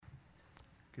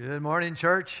Good morning,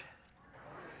 church.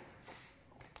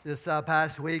 This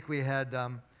past week we had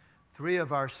three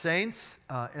of our saints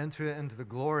enter into the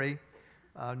glory.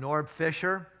 Norb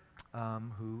Fisher,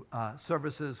 who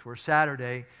services were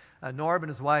Saturday. Norb and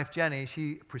his wife Jenny,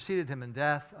 she preceded him in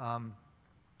death.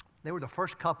 They were the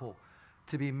first couple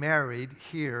to be married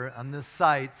here on this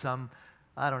site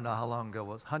I don't know how long ago it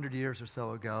was, 100 years or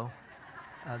so ago.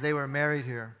 They were married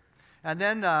here. And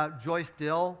then Joyce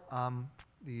Dill,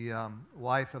 the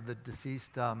wife of the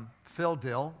deceased Phil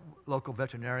Dill, local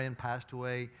veterinarian, passed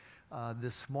away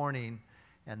this morning.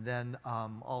 And then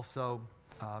also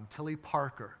Tilly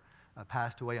Parker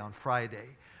passed away on Friday.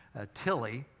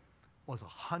 Tilly was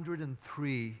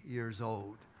 103 years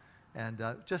old. And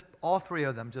just all three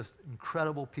of them, just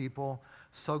incredible people.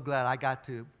 So glad I got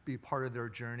to be part of their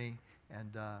journey.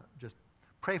 And just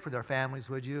pray for their families,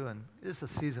 would you? And it's a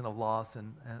season of loss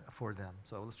and for them.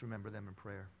 So let's remember them in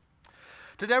prayer.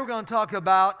 Today we're going to talk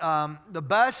about the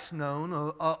best known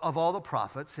of all the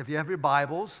prophets. If you have your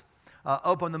Bibles,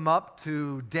 open them up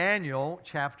to Daniel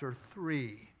chapter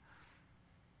 3.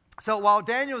 So while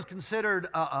Daniel is considered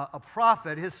a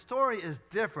prophet, his story is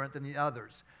different than the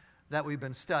others that we've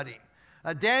been studying.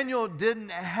 Daniel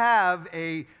didn't have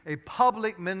a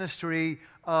public ministry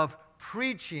of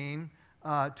preaching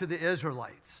to the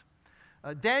Israelites.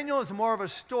 Daniel is more of a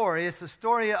story. It's a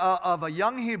story of a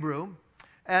young Hebrew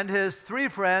and his three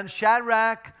friends,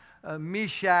 Shadrach,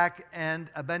 Meshach, and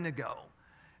Abednego.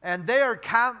 And they are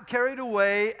carried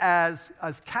away as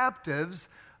captives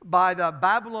by the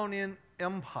Babylonian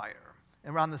Empire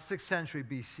around the 6th century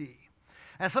BC.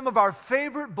 And some of our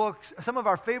favorite books, some of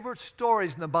our favorite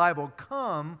stories in the Bible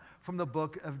come from the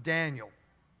book of Daniel.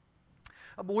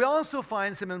 But we also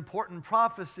find some important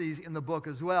prophecies in the book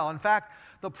as well. In fact,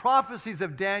 the prophecies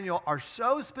of Daniel are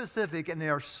so specific and they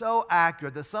are so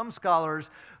accurate that some scholars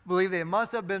believe they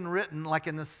must have been written like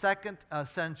in the 2nd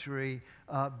century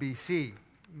BC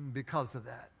because of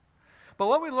that. But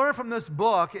what we learn from this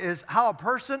book is how a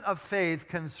person of faith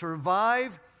can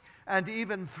survive and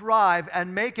even thrive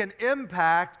and make an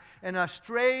impact in a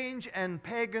strange and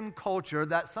pagan culture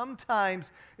that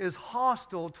sometimes is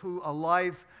hostile to a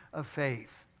life of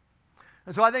faith.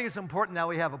 And so I think it's important that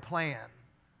we have a plan.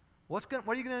 What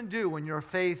are you going to do when your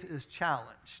faith is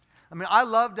challenged? I mean, I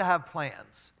love to have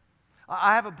plans.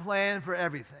 I have a plan for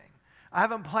everything. I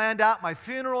haven't planned out my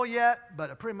funeral yet,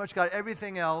 but I pretty much got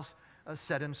everything else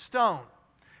set in stone.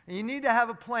 And you need to have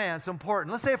a plan. It's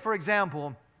important. Let's say, for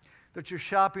example, that you're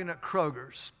shopping at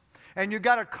Kroger's and you've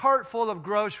got a cart full of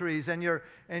groceries and you're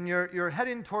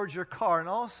heading towards your car, and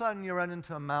all of a sudden you run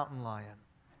into a mountain lion.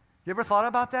 You ever thought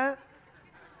about that?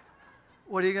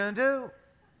 What are you going to do?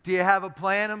 Do you have a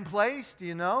plan in place? Do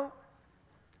you know?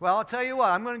 Well, I'll tell you what.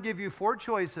 I'm going to give you 4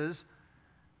 choices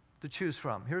to choose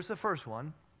from. Here's the first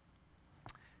one.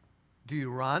 Do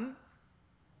you run?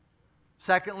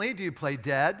 Secondly, do you play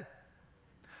dead?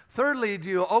 Thirdly, do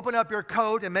you open up your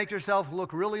coat and make yourself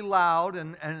look really loud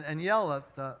and yell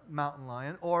at the mountain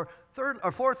lion? Or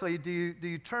fourthly, do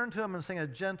you turn to him and sing a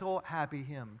gentle, happy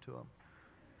hymn to him?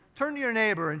 Turn to your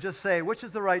neighbor and just say, which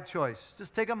is the right choice?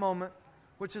 Just take a moment.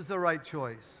 Which is the right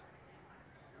choice?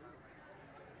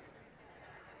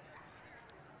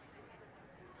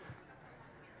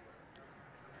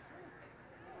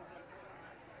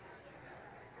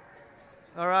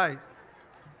 All right.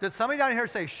 Did somebody down here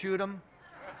say shoot him?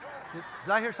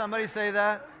 Did I hear somebody say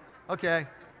that? Okay.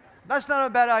 That's not a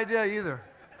bad idea either.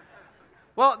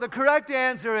 Well, the correct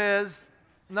answer is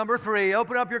number 3,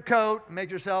 open up your coat, make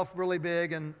yourself really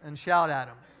big, and shout at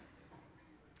him.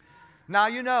 Now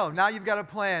you know. Now you've got a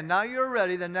plan. Now you're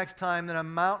ready the next time that a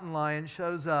mountain lion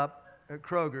shows up at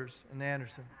Kroger's in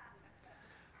Anderson.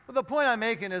 But the point I'm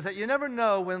making is that you never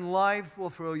know when life will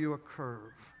throw you a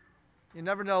curve. You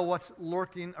never know what's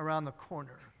lurking around the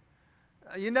corner.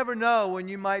 You never know when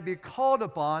you might be called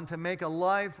upon to make a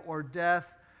life or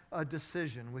death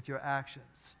decision with your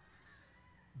actions.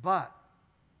 But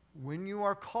when you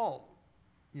are called,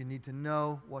 you need to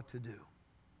know what to do.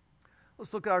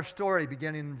 Let's look at our story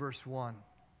beginning in verse 1.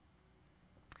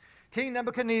 King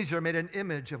Nebuchadnezzar made an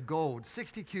image of gold,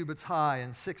 60 cubits high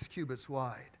and 6 cubits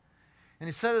wide. And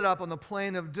he set it up on the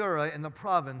plain of Dura in the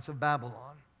province of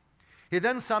Babylon. He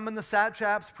then summoned the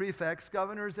satraps, prefects,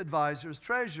 governors, advisors,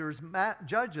 treasurers,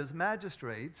 judges,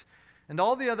 magistrates, and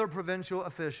all the other provincial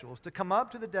officials to come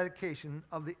up to the dedication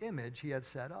of the image he had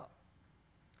set up.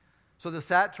 So the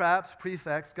satraps,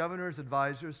 prefects, governors,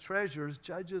 advisors, treasurers,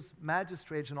 judges,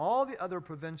 magistrates, and all the other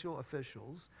provincial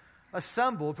officials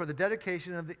assembled for the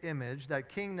dedication of the image that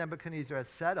King Nebuchadnezzar had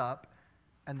set up,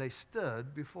 and they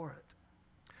stood before it.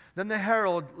 Then the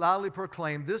herald loudly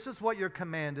proclaimed, "This is what you're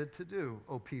commanded to do,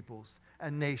 O peoples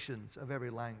and nations of every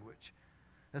language.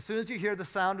 As soon as you hear the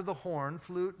sound of the horn,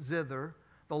 flute, zither,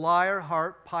 the lyre,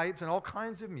 harp, pipes, and all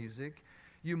kinds of music,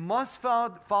 you must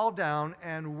fall down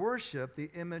and worship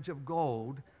the image of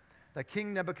gold that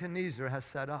King Nebuchadnezzar has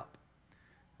set up.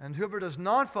 And whoever does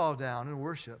not fall down and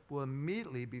worship will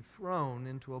immediately be thrown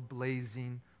into a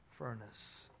blazing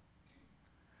furnace."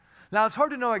 Now, it's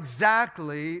hard to know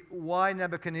exactly why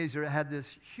Nebuchadnezzar had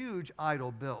this huge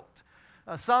idol built.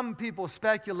 Some people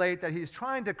speculate that he's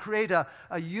trying to create a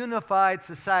unified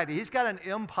society. He's got an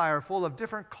empire full of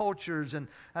different cultures and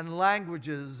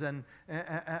languages and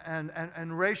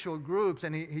racial groups,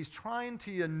 and he's trying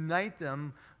to unite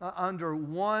them under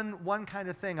one kind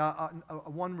of thing,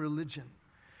 one religion.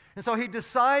 And so he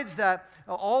decides that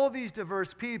all these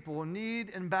diverse people need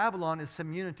in Babylon is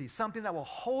some unity, something that will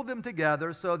hold them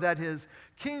together so that his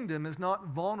kingdom is not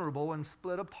vulnerable and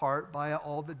split apart by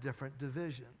all the different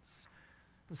divisions.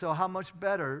 And so how much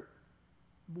better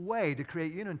way to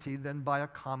create unity than by a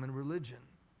common religion?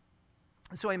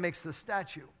 And so he makes this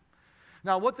statue.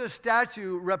 Now, what this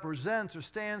statue represents or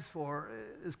stands for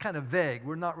is kind of vague.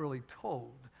 We're not really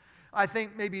told. I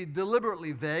think maybe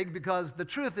deliberately vague, because the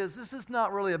truth is this is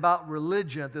not really about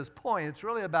religion at this point. It's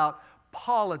really about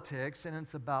politics, and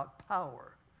it's about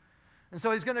power. And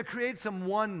so he's going to create some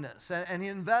oneness, and he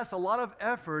invests a lot of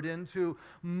effort into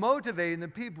motivating the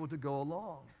people to go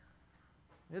along.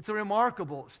 It's a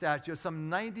remarkable statue, some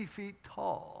 90 feet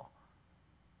tall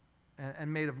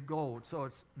and made of gold. So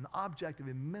it's an object of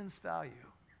immense value.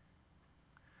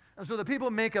 And so the people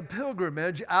make a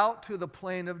pilgrimage out to the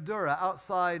plain of Dura,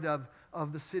 outside of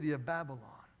the city of Babylon.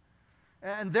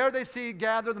 And there they see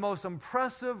gathered the most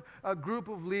impressive group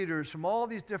of leaders from all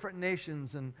these different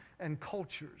nations and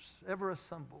cultures ever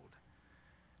assembled.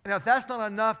 And if that's not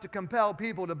enough to compel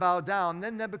people to bow down,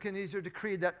 then Nebuchadnezzar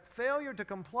decreed that failure to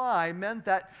comply meant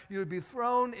that you would be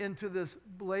thrown into this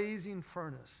blazing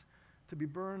furnace to be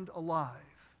burned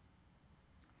alive.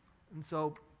 And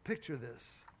so picture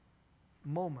this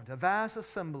moment, a vast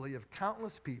assembly of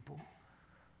countless people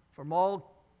from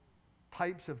all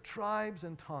types of tribes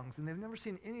and tongues, and they've never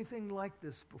seen anything like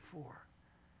this before.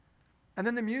 And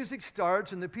then the music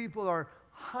starts, and the people are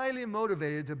highly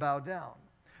motivated to bow down.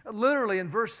 Literally, in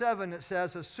verse 7, it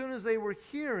says, as soon as they were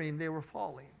hearing, they were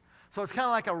falling. So it's kind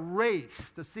of like a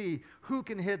race to see who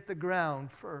can hit the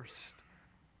ground first.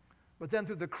 But then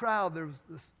through the crowd, there was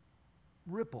this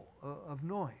ripple of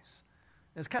noise.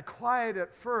 And it's kind of quiet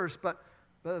at first, but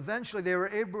eventually they were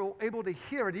able to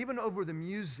hear it, even over the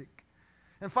music.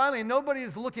 And finally, nobody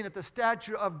is looking at the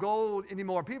statue of gold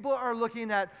anymore. People are looking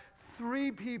at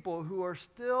three people who are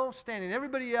still standing.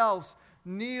 Everybody else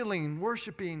kneeling,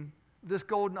 worshiping this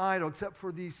golden idol, except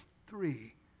for these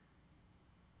three: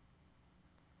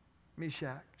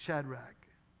 Meshach, Shadrach,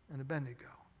 and Abednego.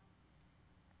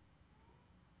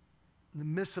 In the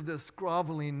midst of this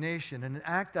groveling nation, an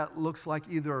act that looks like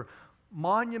either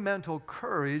monumental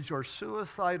courage or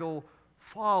suicidal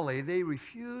folly, they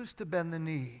refuse to bend the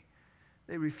knee.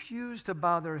 They refuse to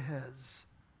bow their heads.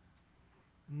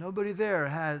 Nobody there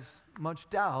has much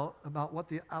doubt about what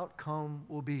the outcome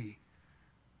will be.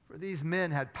 For these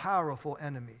men had powerful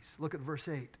enemies. Look at verse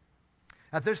 8.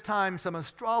 At this time, some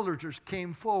astrologers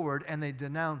came forward and they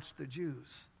denounced the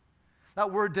Jews.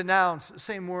 That word denounce,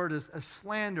 same word as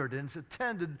slandered, and it's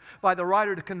intended by the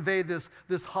writer to convey this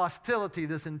hostility,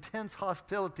 this intense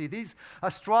hostility. These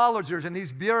astrologers and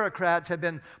these bureaucrats have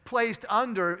been placed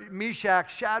under Meshach,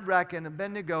 Shadrach, and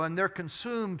Abednego, and they're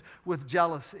consumed with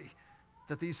jealousy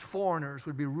that these foreigners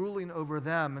would be ruling over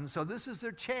them. And so this is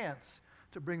their chance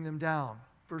to bring them down.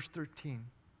 Verse 13.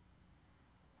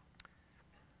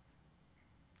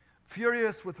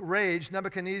 Furious with rage,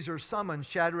 Nebuchadnezzar summoned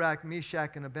Shadrach,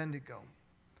 Meshach, and Abednego.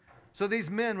 So these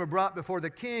men were brought before the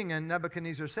king, and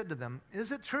Nebuchadnezzar said to them,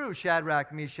 "Is it true,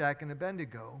 Shadrach, Meshach, and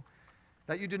Abednego,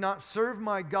 that you do not serve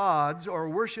my gods or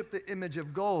worship the image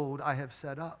of gold I have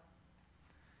set up?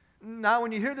 Now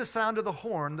when you hear the sound of the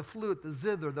horn, the flute, the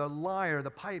zither, the lyre,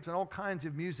 the pipes, and all kinds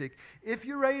of music, if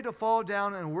you're ready to fall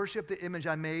down and worship the image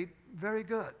I made, very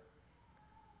good.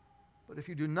 But if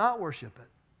you do not worship it,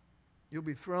 you'll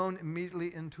be thrown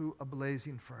immediately into a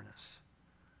blazing furnace.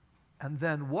 And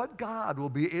then what God will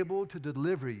be able to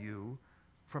deliver you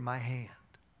from my hand?"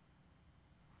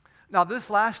 Now, this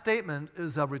last statement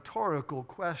is a rhetorical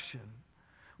question.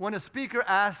 When a speaker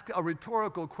asks a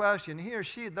rhetorical question, he or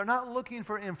she, they're not looking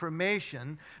for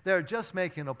information, they're just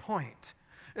making a point.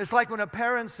 It's like when a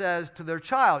parent says to their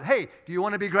child, "Hey, do you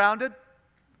want to be grounded?"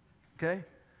 Okay?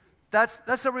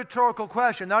 That's a rhetorical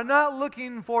question. They're not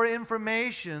looking for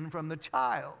information from the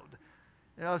child.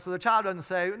 So the child doesn't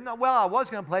say, no, well, I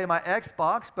was going to play my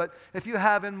Xbox, but if you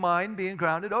have in mind being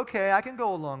grounded, okay, I can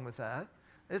go along with that.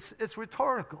 It's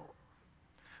rhetorical.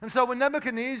 And so when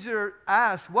Nebuchadnezzar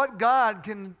asks, what God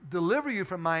can deliver you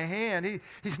from my hand,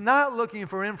 he's not looking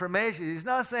for information. He's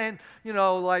not saying,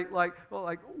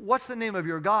 what's the name of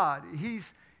your God?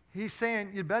 He's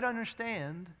saying, you better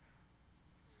understand,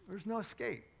 there's no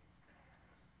escape.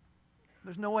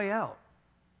 There's no way out.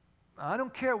 I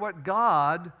don't care what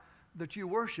God that you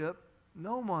worship,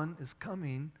 no one is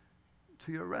coming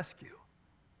to your rescue.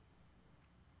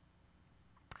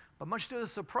 But much to his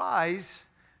surprise,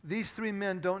 these three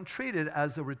men don't treat it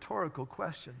as a rhetorical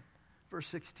question. Verse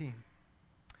 16.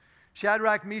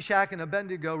 Shadrach, Meshach, and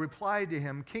Abednego replied to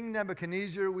him, King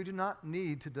Nebuchadnezzar, we do not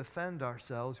need to defend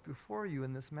ourselves before you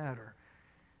in this matter.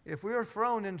 If we are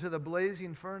thrown into the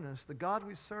blazing furnace, the God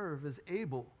we serve is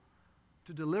able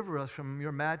to deliver us from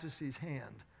your majesty's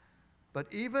hand. But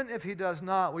even if he does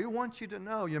not, we want you to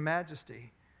know, your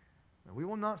majesty, that we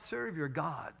will not serve your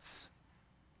gods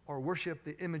or worship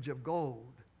the image of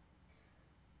gold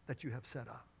that you have set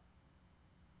up.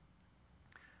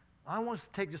 I want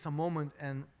to take just a moment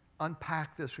and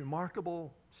unpack this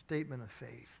remarkable statement of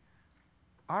faith.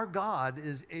 Our God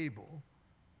is able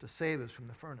to save us from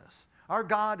the furnace. Our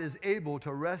God is able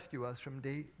to rescue us from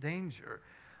danger.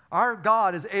 Our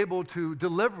God is able to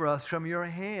deliver us from your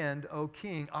hand, O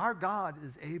King. Our God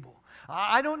is able.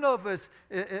 I don't know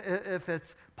if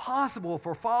it's possible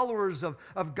for followers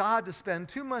of God to spend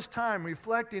too much time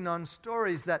reflecting on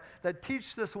stories that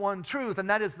teach this one truth, and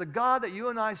that is the God that you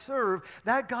and I serve,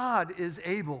 that God is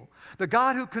able. The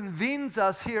God who convenes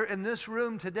us here in this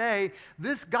room today,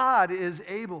 this God is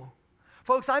able.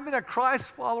 Folks, I've been a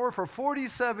Christ follower for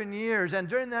 47 years, and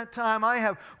during that time I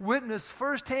have witnessed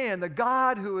firsthand the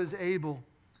God who is able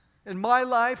in my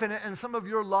life and some of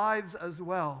your lives as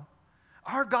well.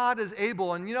 Our God is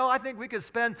able, and I think we could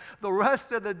spend the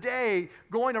rest of the day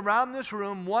going around this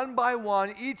room one by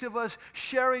one, each of us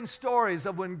sharing stories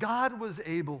of when God was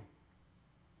able.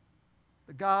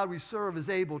 The God we serve is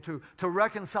able to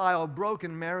reconcile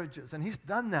broken marriages, and he's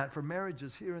done that for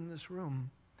marriages here in this room.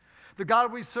 The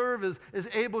God we serve is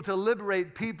able to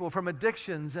liberate people from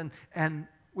addictions, and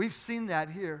we've seen that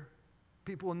here.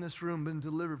 People in this room have been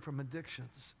delivered from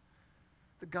addictions.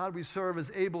 The God we serve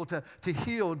is able to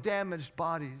heal damaged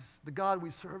bodies. The God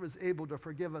we serve is able to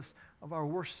forgive us of our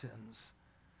worst sins.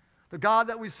 The God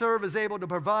that we serve is able to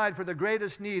provide for the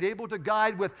greatest need, able to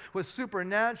guide with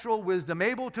supernatural wisdom,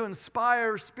 able to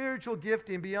inspire spiritual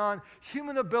gifting beyond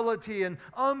human ability in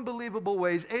unbelievable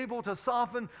ways, able to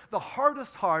soften the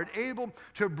hardest heart, able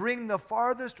to bring the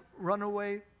farthest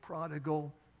runaway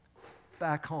prodigal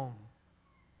back home.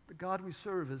 The God we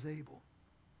serve is able.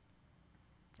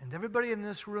 And everybody in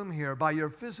this room here, by your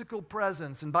physical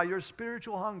presence and by your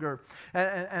spiritual hunger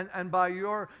and by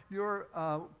your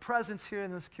presence here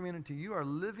in this community, you are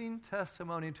living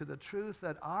testimony to the truth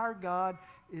that our God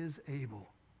is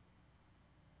able.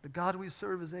 The God we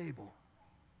serve is able.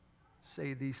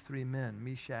 Say these three men,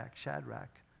 Meshach,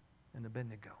 Shadrach, and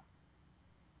Abednego.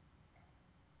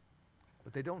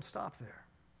 But they don't stop there.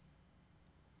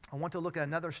 I want to look at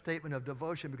another statement of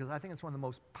devotion because I think it's one of the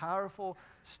most powerful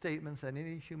statements that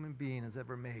any human being has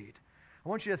ever made. I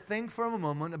want you to think for a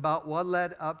moment about what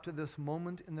led up to this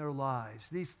moment in their lives.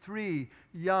 These three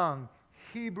young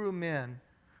Hebrew men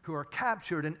who are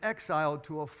captured and exiled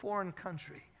to a foreign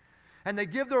country. And they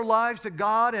give their lives to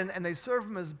God and they serve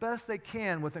him as best they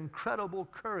can with incredible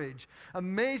courage.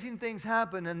 Amazing things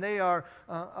happen and they are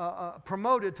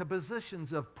promoted to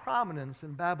positions of prominence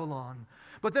in Babylon.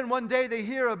 But then one day they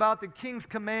hear about the king's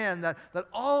command that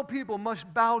all people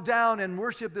must bow down and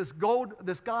worship this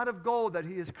God of gold that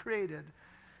he has created.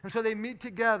 And so they meet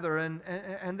together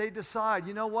and they decide,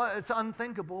 you know what, it's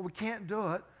unthinkable, we can't do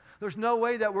it. There's no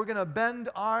way that we're going to bend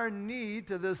our knee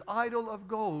to this idol of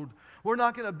gold. We're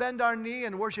not going to bend our knee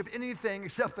and worship anything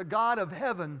except the God of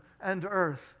heaven and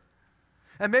earth.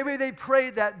 And maybe they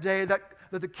prayed that day that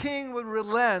the king would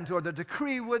relent or the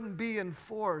decree wouldn't be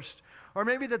enforced. Or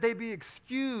maybe that they'd be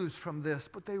excused from this,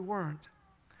 but they weren't.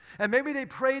 And maybe they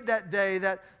prayed that day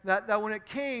that when it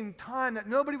came time that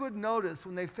nobody would notice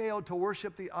when they failed to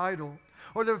worship the idol.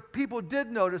 Or the people did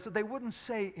notice that they wouldn't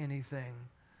say anything.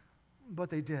 But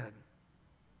they did.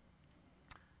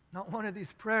 Not one of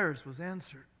these prayers was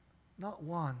answered. Not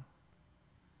one.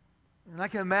 And I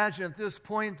can imagine at this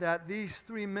point that these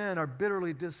three men are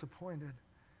bitterly disappointed.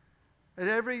 At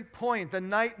every point, the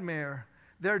nightmare,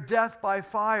 their death by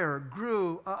fire,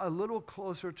 grew a little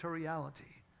closer to reality.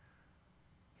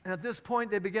 And at this point,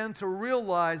 they began to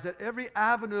realize that every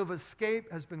avenue of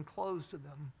escape has been closed to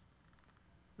them,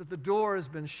 that the door has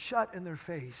been shut in their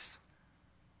face.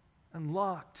 and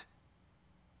locked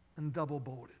and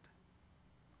double-bolted.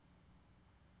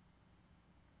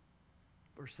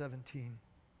 Verse 17.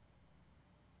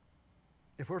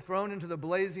 If we're thrown into the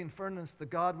blazing furnace, the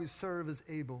God we serve is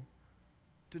able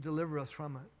to deliver us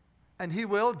from it. And he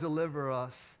will deliver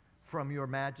us from your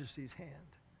majesty's hand.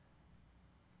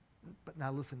 But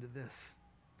now listen to this,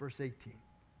 verse 18.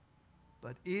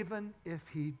 But even if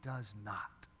he does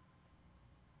not,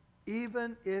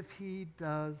 even if he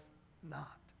does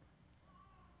not.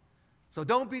 So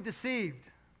don't be deceived.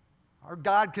 Our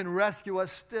God can rescue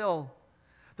us still.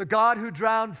 The God who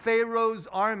drowned Pharaoh's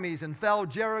armies and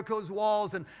felled Jericho's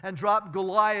walls and dropped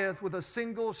Goliath with a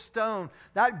single stone.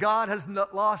 That God has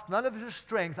lost none of his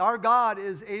strength. Our God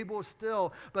is able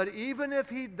still. But even if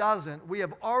he doesn't, we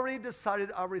have already decided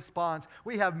our response.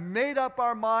 We have made up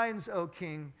our minds, O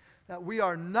King, that we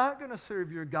are not going to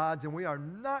serve your gods and we are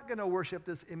not going to worship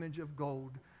this image of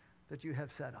gold that you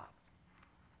have set up.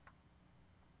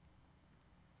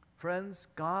 Friends,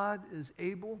 God is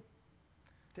able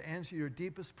to answer your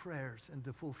deepest prayers and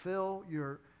to fulfill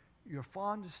your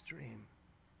fondest dream.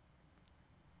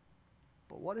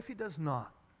 But what if he does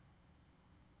not?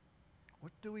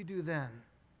 What do we do then?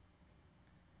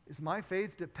 Is my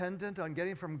faith dependent on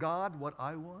getting from God what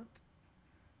I want?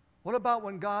 What about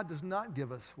when God does not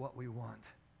give us what we want?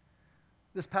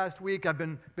 This past week I've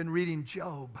been reading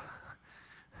Job.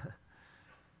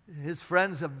 His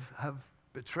friends have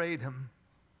betrayed him.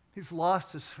 He's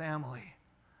lost his family.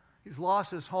 He's lost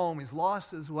his home. He's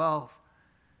lost his wealth.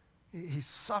 He's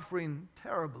suffering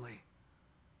terribly.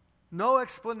 No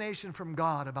explanation from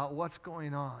God about what's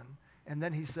going on. And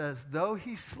then he says, though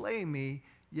he slay me,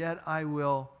 yet I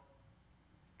will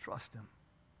trust him.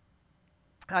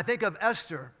 And I think of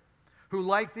Esther, who,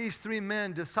 like these three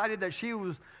men, decided that she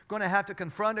was going to have to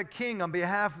confront a king on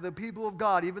behalf of the people of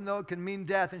God, even though it can mean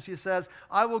death. And she says,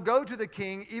 I will go to the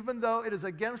king, even though it is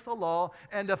against the law,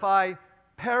 and if I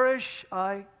perish,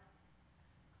 I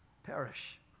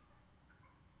perish.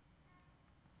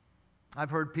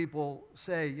 I've heard people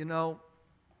say, you know,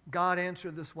 God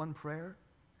answered this one prayer,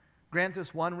 grant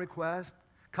this one request,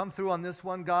 come through on this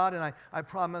one, God, and I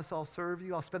promise I'll serve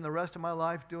you. I'll spend the rest of my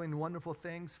life doing wonderful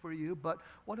things for you. But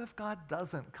what if God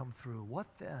doesn't come through? What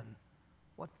then?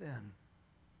 What then?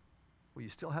 Will you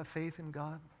still have faith in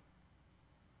God?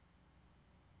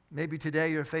 Maybe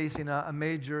today you're facing a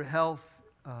major health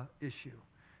issue,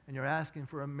 and you're asking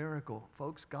for a miracle.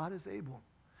 Folks, God is able.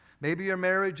 Maybe your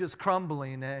marriage is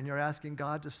crumbling and you're asking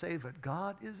God to save it.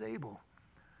 God is able.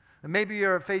 And maybe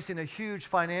you're facing a huge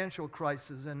financial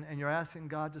crisis and you're asking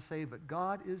God to save it.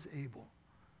 God is able.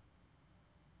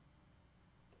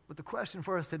 But the question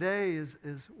for us today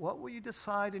is what will you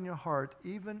decide in your heart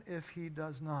even if he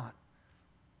does not?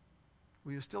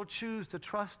 Will you still choose to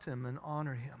trust him and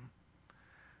honor him?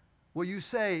 Will you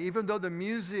say, even though the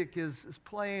music is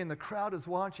playing, the crowd is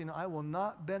watching, I will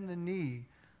not bend the knee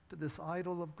to this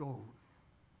idol of gold?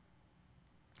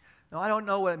 Now, I don't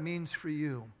know what it means for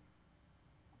you.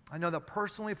 I know that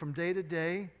personally, from day to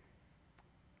day,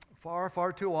 far,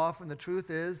 far too often, the truth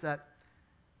is that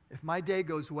if my day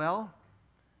goes well,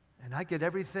 and I get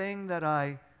everything that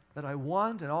I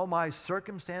want, and all my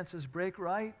circumstances break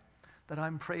right, that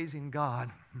I'm praising God.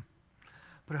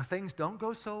 But if things don't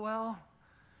go so well,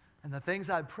 and the things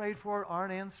I prayed for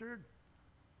aren't answered,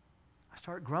 I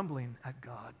start grumbling at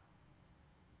God.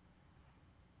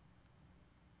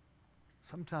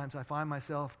 Sometimes I find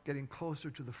myself getting closer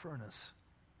to the furnace.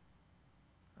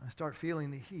 I start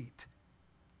feeling the heat.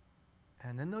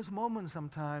 And in those moments,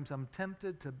 sometimes I'm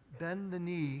tempted to bend the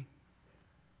knee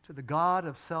to the God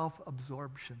of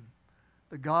self-absorption,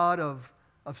 the God of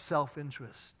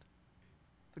self-interest,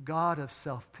 the God of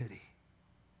self-pity.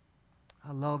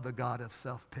 I love the God of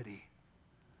self-pity.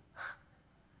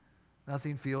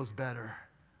 Nothing feels better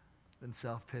than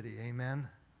self-pity. Amen?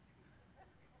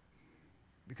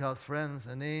 Because, friends,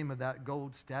 the name of that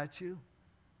gold statue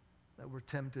that we're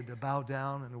tempted to bow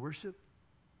down and worship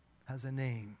has a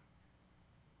name.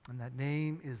 And that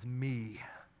name is me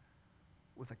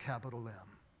with a capital M.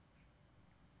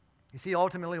 You see,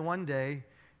 ultimately one day,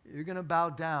 you're going to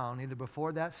bow down either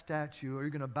before that statue or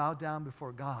you're going to bow down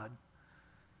before God.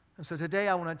 And so today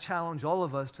I want to challenge all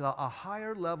of us to a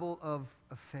higher level of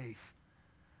faith.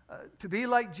 To be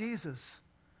like Jesus,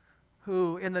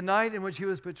 who in the night in which he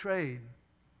was betrayed,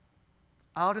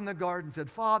 out in the garden said,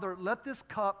 Father, let this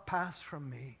cup pass from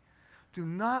me. Do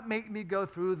not make me go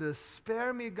through this.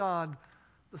 Spare me, God,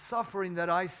 the suffering that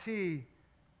I see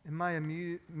in my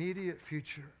immediate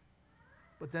future.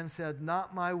 But then said,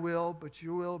 not my will, but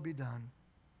your will be done.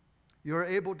 You are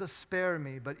able to spare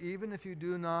me, but even if you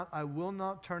do not, I will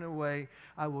not turn away.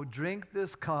 I will drink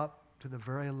this cup to the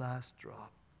very last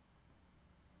drop.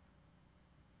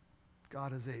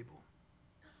 God is able.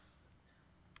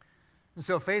 And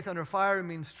so faith under fire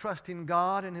means trusting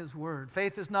God and His Word.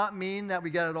 Faith does not mean that we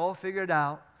get it all figured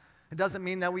out. It doesn't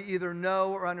mean that we either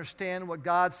know or understand what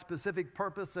God's specific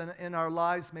purpose in our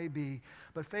lives may be.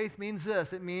 But faith means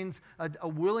this. It means a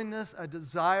willingness, a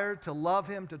desire to love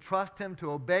Him, to trust Him,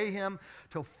 to obey Him,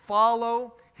 to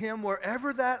follow Him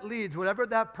wherever that leads, whatever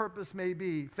that purpose may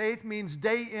be. Faith means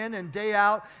day in and day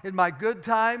out, in my good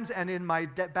times and in my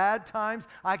bad times,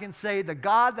 I can say the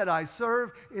God that I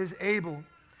serve is able.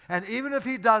 And even if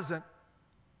He doesn't,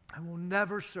 I will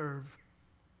never serve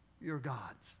your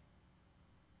gods.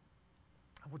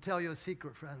 I will tell you a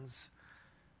secret, friends.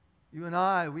 You and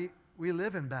I, we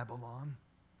live in Babylon.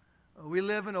 We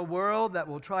live in a world that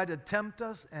will try to tempt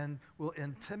us and will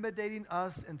intimidating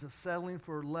us into settling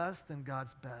for less than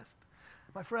God's best.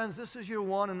 My friends, this is your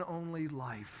one and only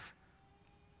life.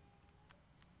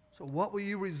 So what will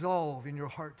you resolve in your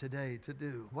heart today to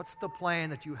do? What's the plan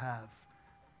that you have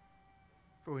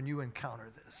for when you encounter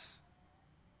this?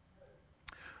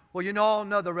 Well, you all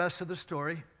know the rest of the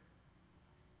story.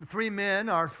 The three men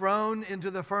are thrown into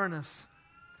the furnace.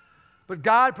 But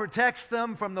God protects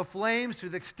them from the flames to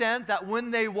the extent that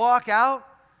when they walk out,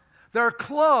 their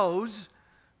clothes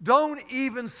don't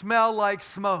even smell like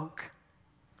smoke.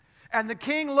 And the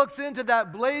king looks into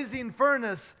that blazing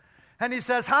furnace and he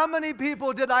says, how many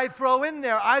people did I throw in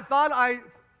there? I thought I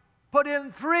put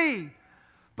in 3,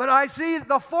 but I see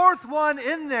the 4th one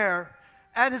in there,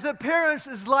 and his appearance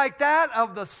is like that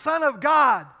of the Son of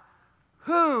God.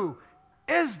 Who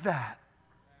is that?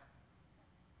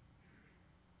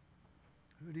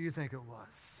 Who do you think it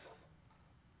was?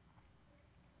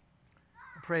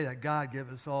 I pray that God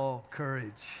give us all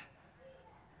courage.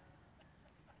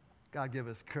 God give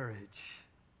us courage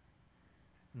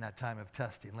in that time of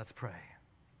testing. Let's pray.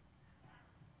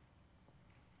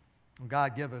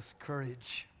 God, give us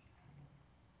courage.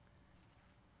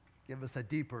 Give us a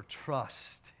deeper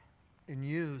trust in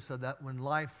you so that when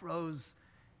life throws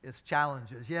its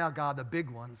challenges, yeah, God, the big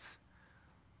ones,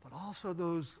 but also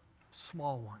those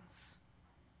small ones.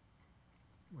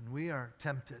 When we are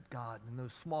tempted, God, and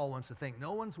those small ones to think,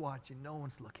 no one's watching, no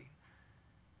one's looking.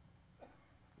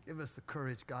 Give us the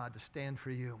courage, God, to stand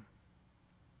for you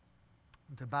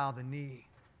and to bow the knee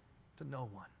to no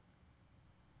one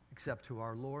except to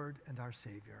our Lord and our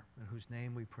Savior, in whose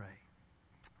name we pray.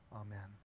 Amen.